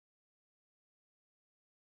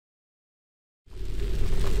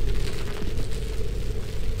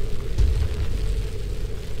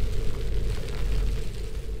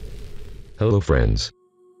Hello friends.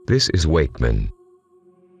 This is Wakeman.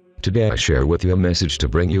 Today I share with you a message to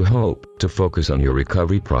bring you hope, to focus on your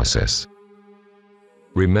recovery process.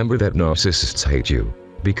 Remember that narcissists hate you,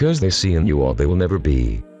 because they see in you all they will never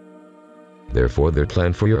be. Therefore their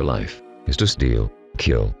plan for your life is to steal,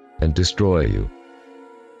 kill, and destroy you.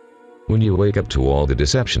 When you wake up to all the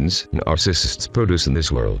deceptions narcissists produce in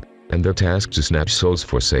this world, and their task to snatch souls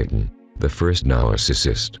for Satan, the first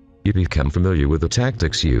narcissist, you become familiar with the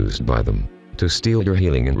tactics used by them to steal your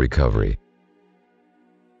healing and recovery.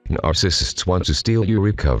 Narcissists want to steal your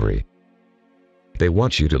recovery. They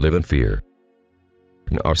want you to live in fear.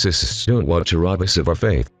 Narcissists don't want to rob us of our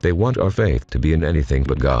faith, they want our faith to be in anything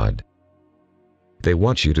but God. They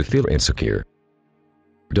want you to feel insecure.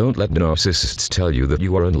 Don't let narcissists tell you that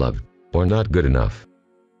you are unloved, or not good enough.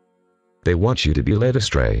 They want you to be led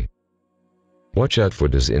astray. Watch out for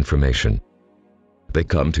disinformation. They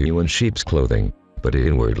come to you in sheep's clothing, but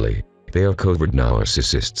inwardly, they are covert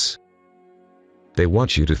narcissists. They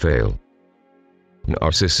want you to fail.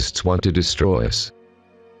 Narcissists want to destroy us.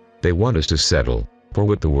 They want us to settle for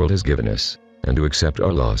what the world has given us, and to accept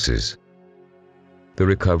our losses. The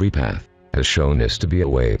recovery path has shown us to be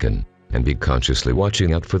awakened, and be consciously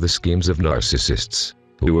watching out for the schemes of narcissists,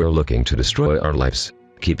 who are looking to destroy our lives,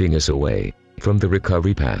 keeping us away from the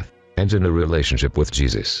recovery path, and in a relationship with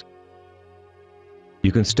Jesus.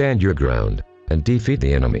 You can stand your ground, and defeat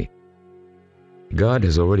the enemy. God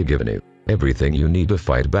has already given you everything you need to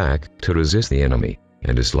fight back, to resist the enemy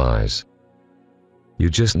and his lies. You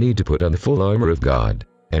just need to put on the full armor of God,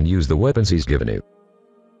 and use the weapons He's given you.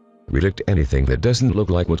 Reject anything that doesn't look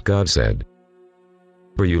like what God said.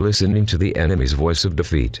 Are you listening to the enemy's voice of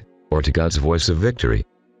defeat, or to God's voice of victory?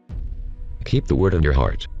 Keep the word in your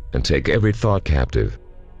heart, and take every thought captive.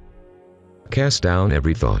 Cast down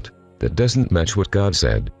every thought that doesn't match what God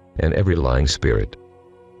said, and every lying spirit.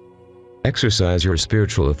 Exercise your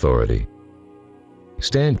spiritual authority.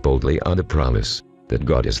 Stand boldly on the promise that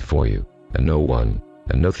God is for you, and no one,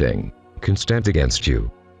 and nothing, can stand against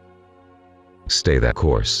you. Stay that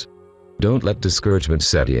course. Don't let discouragement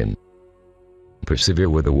set in. Persevere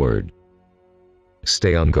with the word.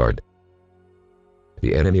 Stay on guard.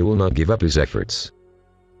 The enemy will not give up his efforts.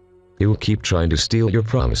 He will keep trying to steal your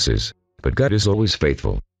promises, but God is always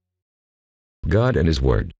faithful. God and His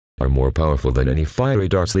word are more powerful than any fiery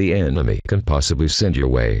darts the enemy can possibly send your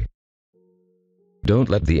way. Don't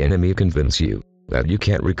let the enemy convince you that you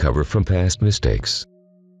can't recover from past mistakes.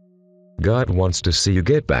 God wants to see you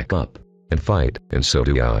get back up and fight, and so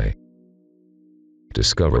do I.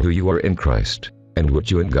 Discover who you are in Christ, and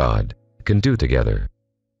what you and God can do together.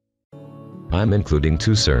 I'm including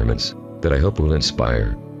 2 sermons that I hope will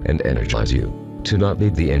inspire and energize you to not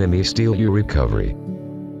let the enemy steal your recovery.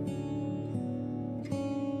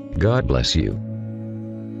 God bless you.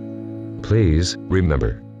 Please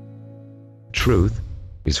remember, truth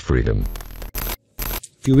is freedom.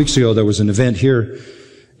 A few weeks ago, there was an event here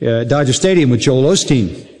at Dodger Stadium with Joel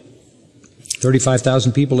Osteen.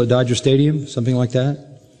 35,000 people at Dodger Stadium, something like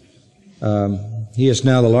that. He is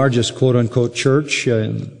now the largest quote-unquote church,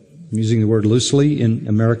 I'm using the word loosely, in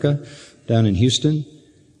America, down in Houston.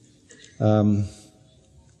 You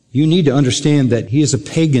need to understand that he is a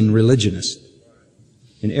pagan religionist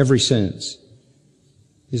in every sense.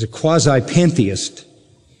 He's a quasi-pantheist.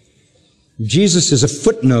 Jesus is a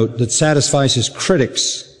footnote that satisfies his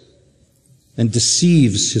critics and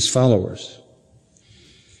deceives his followers.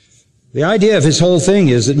 The idea of his whole thing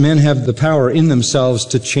is that men have the power in themselves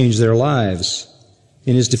to change their lives.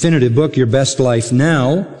 In his definitive book, Your Best Life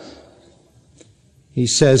Now, he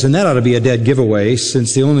says, and that ought to be a dead giveaway,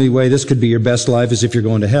 since the only way this could be your best life is if you're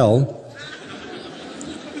going to hell.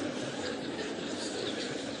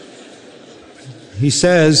 He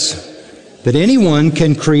says that anyone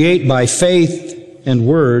can create by faith and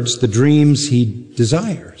words the dreams he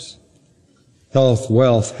desires. Health,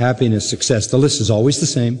 wealth, happiness, success. The list is always the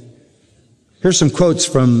same. Here's some quotes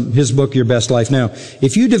from his book, Your Best Life Now.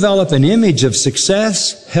 If you develop an image of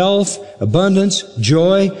success, health, abundance,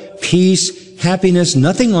 joy, peace, happiness,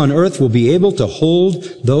 nothing on earth will be able to hold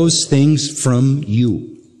those things from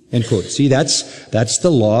you. End quote. See, that's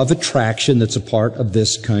the law of attraction that's a part of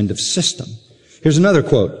this kind of system. Here's another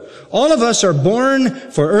quote. All of us are born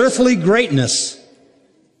for earthly greatness.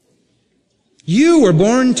 You were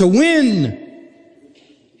born to win.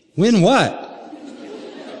 Win what?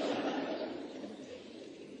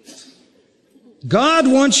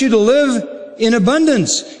 God wants you to live in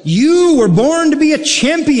abundance. You were born to be a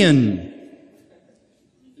champion.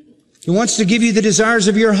 He wants to give you the desires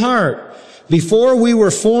of your heart. Before we were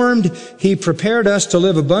formed, He prepared us to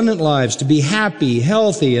live abundant lives, to be happy,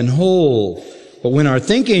 healthy, and whole. But when our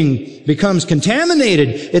thinking becomes contaminated,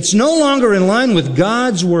 it's no longer in line with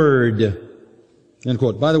God's Word. End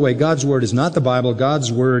quote. By the way, God's Word is not the Bible.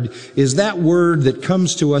 God's Word is that Word that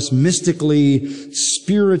comes to us mystically,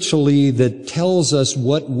 spiritually, that tells us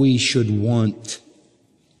what we should want.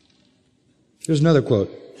 Here's another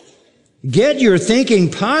quote. Get your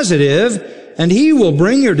thinking positive, and He will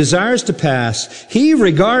bring your desires to pass. He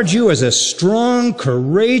regards you as a strong,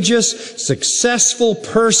 courageous, successful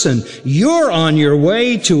person. You're on your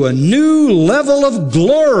way to a new level of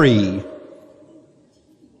glory.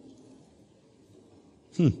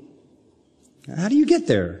 How do you get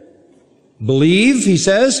there? Believe, he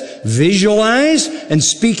says, visualize, and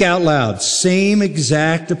speak out loud. Same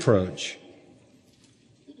exact approach.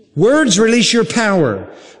 Words release your power.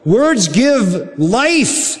 Words give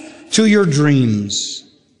life to your dreams.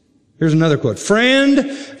 Here's another quote. Friend,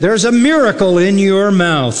 there's a miracle in your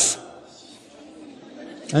mouth.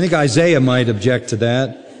 I think Isaiah might object to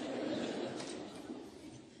that.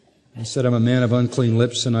 He said, I'm a man of unclean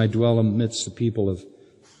lips, and I dwell amidst the people of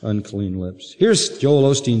unclean lips. Here's Joel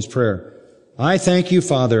Osteen's prayer. I thank you,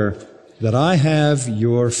 Father, that I have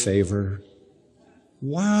your favor.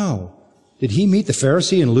 Wow. Did he meet the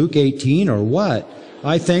Pharisee in Luke 18 or what?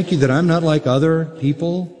 I thank you that I'm not like other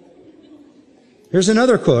people. Here's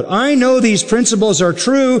another quote. I know these principles are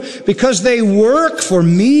true because they work for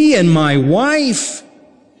me and my wife.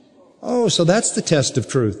 Oh, so that's the test of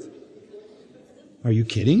truth. Are you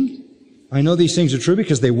kidding? I know these things are true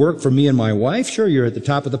because they work for me and my wife. Sure, you're at the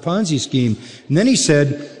top of the Ponzi scheme. And then he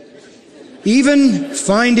said, even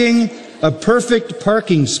finding a perfect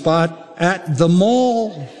parking spot at the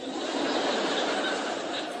mall.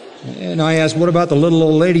 And I asked, what about the little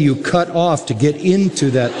old lady you cut off to get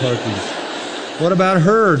into that parking? What about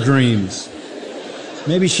her dreams?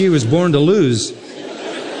 Maybe she was born to lose.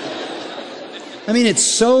 I mean, it's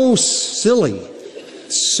so silly,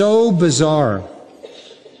 so bizarre.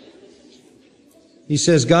 He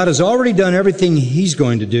says, God has already done everything He's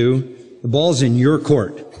going to do. The ball's in your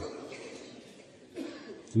court.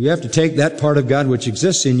 You have to take that part of God which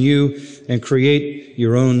exists in you and create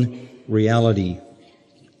your own reality.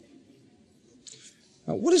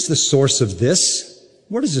 Now, what is the source of this?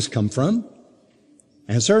 Where does this come from?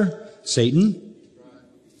 Answer, Satan.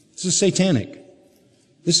 This is satanic.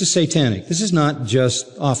 This is satanic. This is not just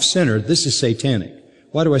off-centered. This is satanic.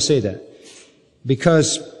 Why do I say that?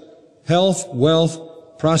 Because health,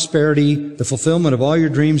 wealth, prosperity, the fulfillment of all your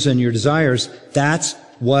dreams and your desires, that's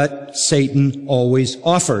what Satan always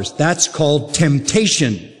offers. That's called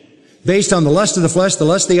temptation. Based on the lust of the flesh, the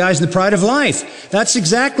lust of the eyes, and the pride of life. That's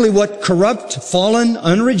exactly what corrupt, fallen,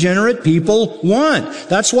 unregenerate people want.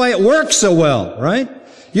 That's why it works so well, right?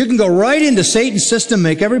 You can go right into Satan's system,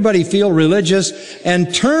 make everybody feel religious,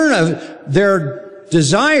 and turn their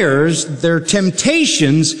desires, their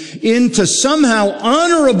temptations, into somehow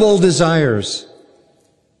honorable desires.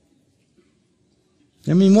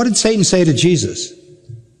 I mean, what did Satan say to Jesus?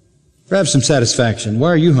 Grab some satisfaction. Why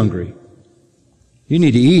are you hungry? You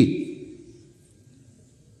need to eat.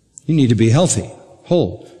 You need to be healthy,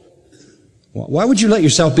 whole. Why would you let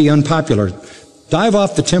yourself be unpopular? Dive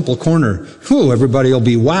off the temple corner. Whew, everybody will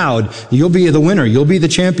be wowed. You'll be the winner. You'll be the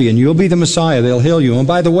champion. You'll be the Messiah. They'll hail you. And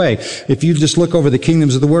by the way, if you just look over the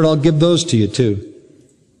kingdoms of the world, I'll give those to you too.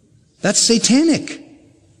 That's satanic.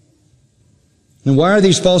 And why are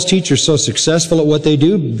these false teachers so successful at what they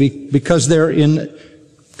do? Because they're in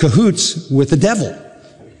cahoots with the devil.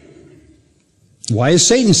 Why is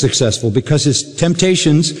Satan successful? Because his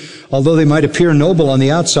temptations, although they might appear noble on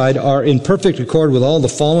the outside, are in perfect accord with all the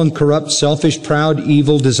fallen, corrupt, selfish, proud,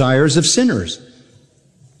 evil desires of sinners.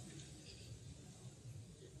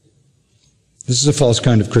 This is a false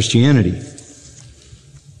kind of Christianity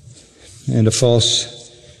and a false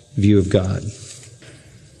view of God.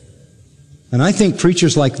 And I think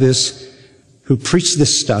preachers like this who preach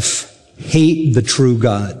this stuff hate the true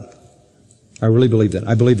God. I really believe that.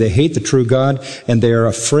 I believe they hate the true God, and they are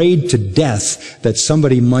afraid to death that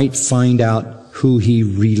somebody might find out who He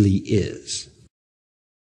really is.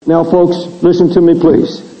 Now, folks, listen to me,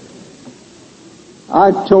 please.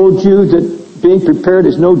 I told you that being prepared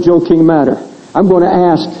is no joking matter. I'm going to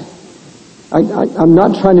ask, I'm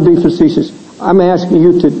not trying to be facetious. I'm asking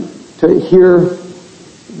you to hear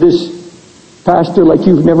this pastor like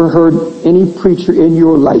you've never heard any preacher in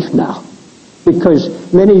your life now.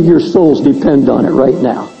 Because many of your souls depend on it right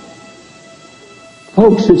now.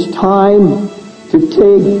 Folks, it's time to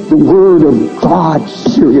take the Word of God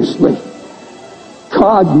seriously.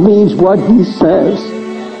 God means what He says.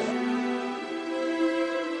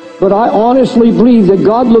 But I honestly believe that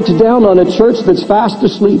God looks down on a church that's fast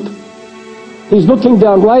asleep. He's looking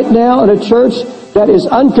down right now at a church that is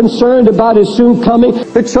unconcerned about His soon coming.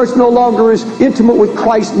 The church no longer is intimate with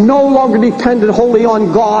Christ, no longer dependent wholly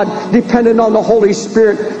on God, dependent on the Holy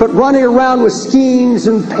Spirit, but running around with schemes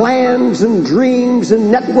and plans and dreams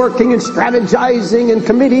and networking and strategizing and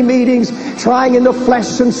committee meetings, trying in the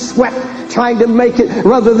flesh and sweat, trying to make it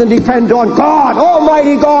rather than depend on God,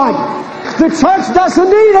 Almighty God. The church doesn't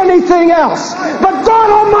need anything else but God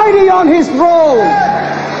Almighty on His throne.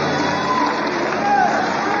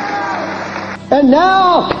 And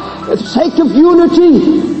now, for the sake of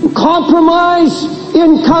unity, compromise,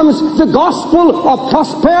 in comes the gospel of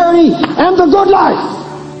prosperity and the good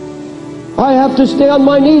life. I have to stay on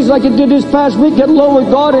my knees like I did this past week, get low with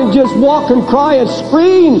God and just walk and cry and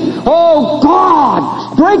scream, oh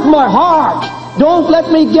God, break my heart. Don't let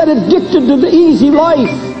me get addicted to the easy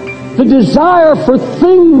life, the desire for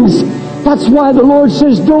things. That's why the Lord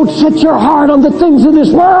says, don't set your heart on the things of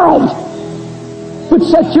this world, but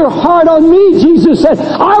set your heart on me. Jesus said,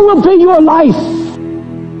 I will be your life.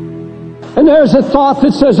 And there's a thought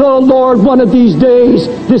that says, oh Lord, one of these days,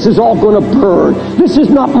 this is all going to burn. This is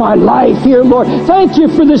not my life here, Lord. Thank you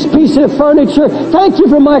for this piece of furniture. Thank you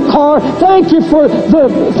for my car. Thank you for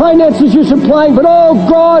the finances you're supplying. But oh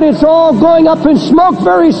God, it's all going up in smoke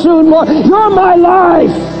very soon, Lord. You're my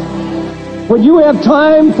life. When you have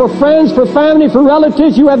time for friends, for family, for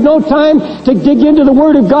relatives, you have no time to dig into the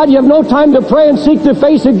Word of God. You have no time to pray and seek the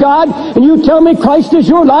face of God. And you tell me Christ is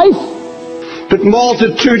your life? But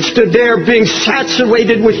multitudes today are being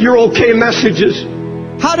saturated with your okay messages.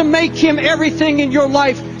 How to make Him everything in your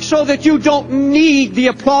life so that you don't need the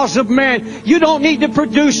applause of man. You don't need to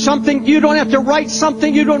produce something. You don't have to write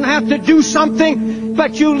something. You don't have to do something.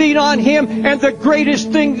 But you lean on Him, and the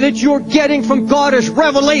greatest thing that you're getting from God is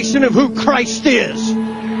revelation of who Christ is.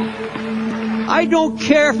 I don't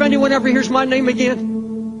care if anyone ever hears my name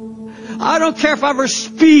again. I don't care if I ever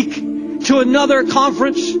speak to another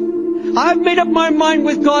conference. I've made up my mind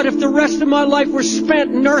with God, if the rest of my life were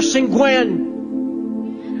spent nursing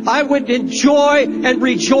Gwen, I would enjoy and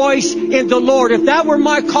rejoice in the Lord. If that were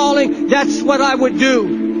my calling, that's what I would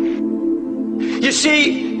do. You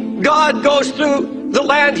see, God goes through the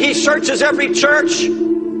land. He searches every church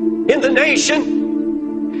in the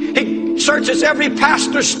nation. He searches every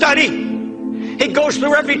pastor's study. He goes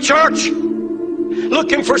through every church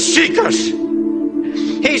looking for seekers.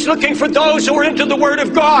 He's looking for those who are into the Word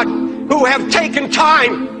of God, who have taken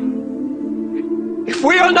time. If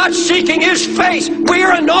we are not seeking His face, we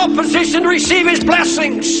are in no position to receive His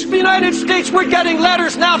blessings. In the United States, we're getting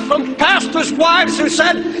letters now from pastors' wives who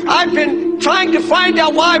said, I've been trying to find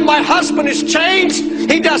out why my husband has changed.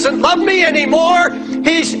 He doesn't love me anymore.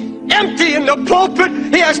 He's empty in the pulpit.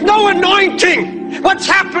 He has no anointing. What's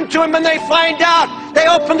happened to him? And they find out. They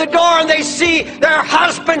open the door and they see their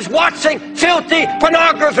husbands watching filthy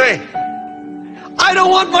pornography. I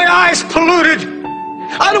don't want my eyes polluted.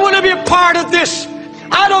 I don't want to be a part of this.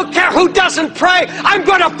 I don't care who doesn't pray. I'm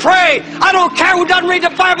going to pray. I don't care who doesn't read the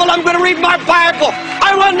Bible. I'm going to read my Bible.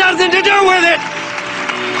 I want nothing to do with it.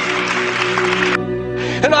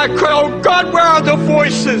 And I cry, oh God, where are the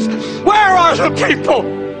voices? Where are the people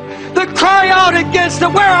that cry out against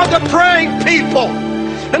it? Where are the praying people?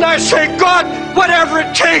 And I say, God, whatever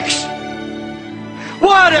it takes,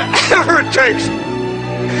 whatever it takes,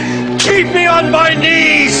 keep me on my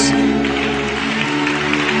knees.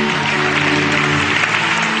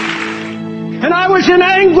 And I was in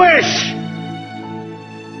anguish.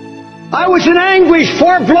 I was in anguish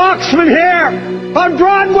 4 blocks from here on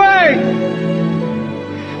Broadway,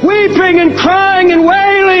 weeping and crying and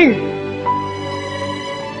wailing.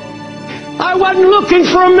 I wasn't looking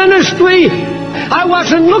for a ministry. I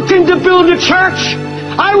wasn't looking to build a church.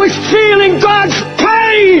 I was feeling God's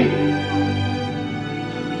pain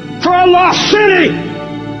for a lost city.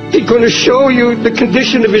 He's going to show you the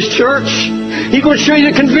condition of His church. He's going to show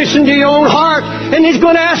you the condition of your own heart. And He's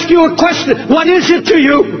going to ask you a question. What is it to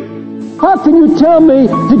you? How can you tell me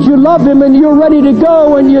that you love Him and you're ready to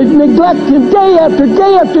go and you neglect Him day after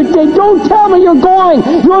day after day? Don't tell me you're going.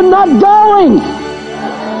 You're not going.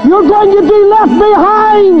 You're going to be left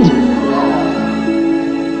behind.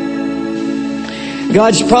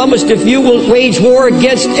 God's promised if you will wage war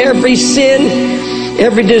against every sin,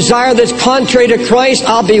 every desire that's contrary to Christ,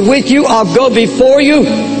 I'll be with you, I'll go before you.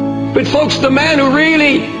 But folks, the man who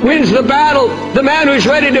really wins the battle, the man who's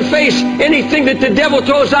ready to face anything that the devil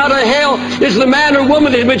throws out of hell, is the man or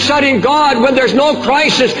woman that's been studying God when there's no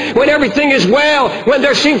crisis, when everything is well, when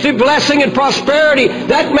there seems to be blessing and prosperity.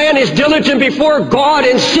 That man is diligent before God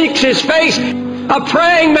and seeks His face. A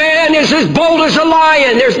praying man is as bold as a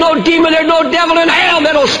lion. There's no demon, there's no devil in hell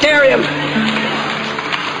that'll scare him.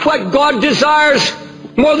 What God desires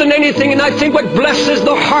more than anything, and I think what blesses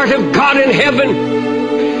the heart of God in heaven,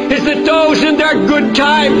 is that those in their good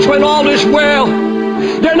times when all is well,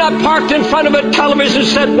 they're not parked in front of a television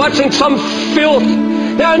set watching some filth.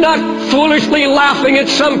 They're not foolishly laughing at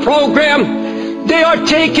some program. They are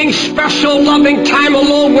taking special loving time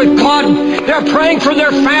alone with God. They're praying for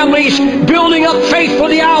their families, building up faith for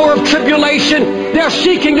the hour of tribulation. They're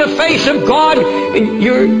seeking the face of God. And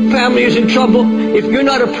your family is in trouble. If you're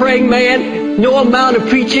not a praying man, no amount of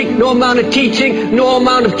preaching, no amount of teaching, no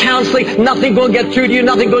amount of counseling, nothing going to get through to you,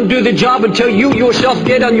 nothing going to do the job until you yourself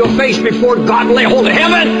get on your face before God and lay hold of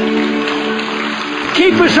heaven.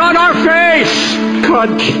 Keep us on our face.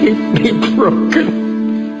 God, keep me broken.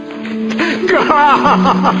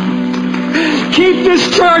 God, keep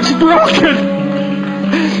this church broken.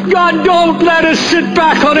 God, don't let us sit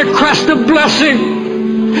back on a crest of blessing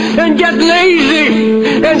and get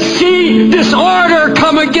lazy and see disorder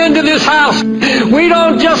come again to this house. We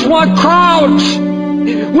don't just want crowds.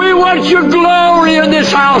 We want your glory in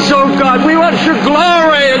this house, oh God. We want your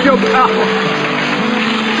glory and your power.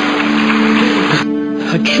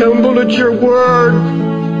 I tremble at your word.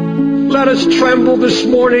 Let us tremble this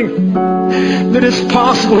morning that it's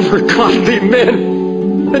possible for godly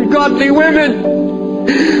men and godly women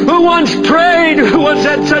who once prayed, who once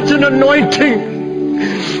had such an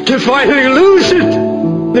anointing, to finally lose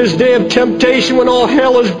it. This day of temptation when all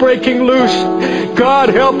hell is breaking loose, God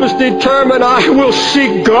help us determine, I will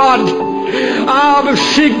seek God. I will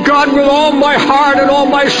seek God with all my heart and all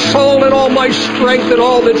my soul and all my strength and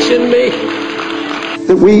all that's in me.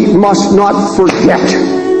 That we must not forget,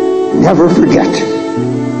 never forget,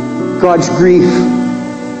 God's grief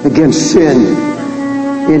against sin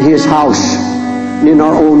in His house, in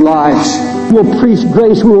our own lives. We'll preach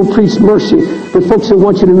grace, we will preach mercy. But folks, I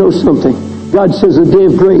want you to know something. God says the day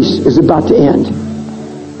of grace is about to end.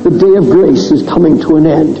 The day of grace is coming to an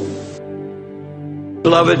end.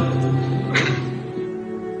 Beloved,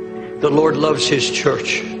 the Lord loves His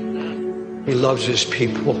church. He loves His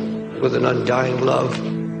people with an undying love.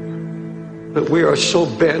 But we are so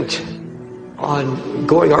bent on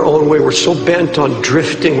going our own way. We're so bent on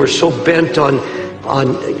drifting. We're so bent on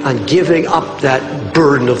giving up that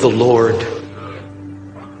burden of the Lord.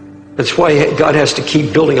 That's why God has to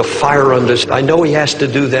keep building a fire on this. I know He has to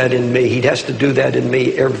do that in me. He has to do that in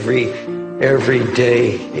me every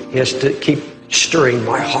day. He has to keep stirring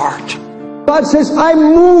my heart. God says,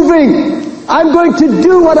 I'm moving. I'm going to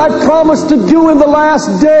do what I promised to do in the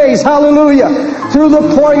last days. Hallelujah. Through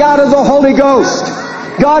the pouring out of the Holy Ghost.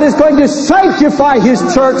 God is going to sanctify His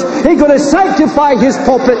church. He's going to sanctify His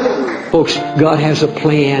pulpit. Folks, God has a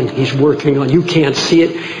plan He's working on. You can't see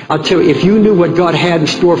it. I'll tell you, if you knew what God had in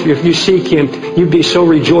store for you, if you seek Him, you'd be so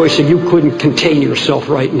rejoicing you couldn't contain yourself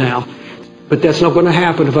right now. But that's not going to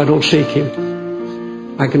happen if I don't seek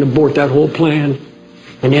Him. I can abort that whole plan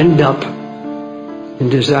and end up in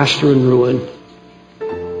disaster and ruin.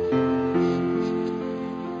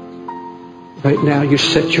 Right now, you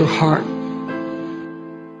set your heart.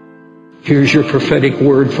 Here's your prophetic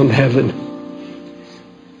word from heaven.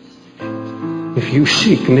 If you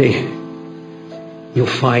seek me, you'll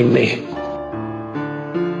find me.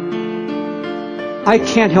 I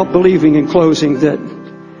can't help believing in closing that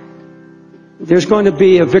there's going to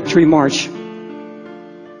be a victory march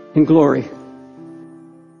in glory.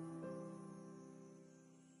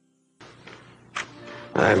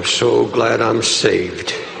 I'm so glad I'm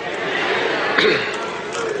saved.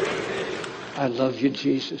 I love you,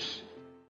 Jesus.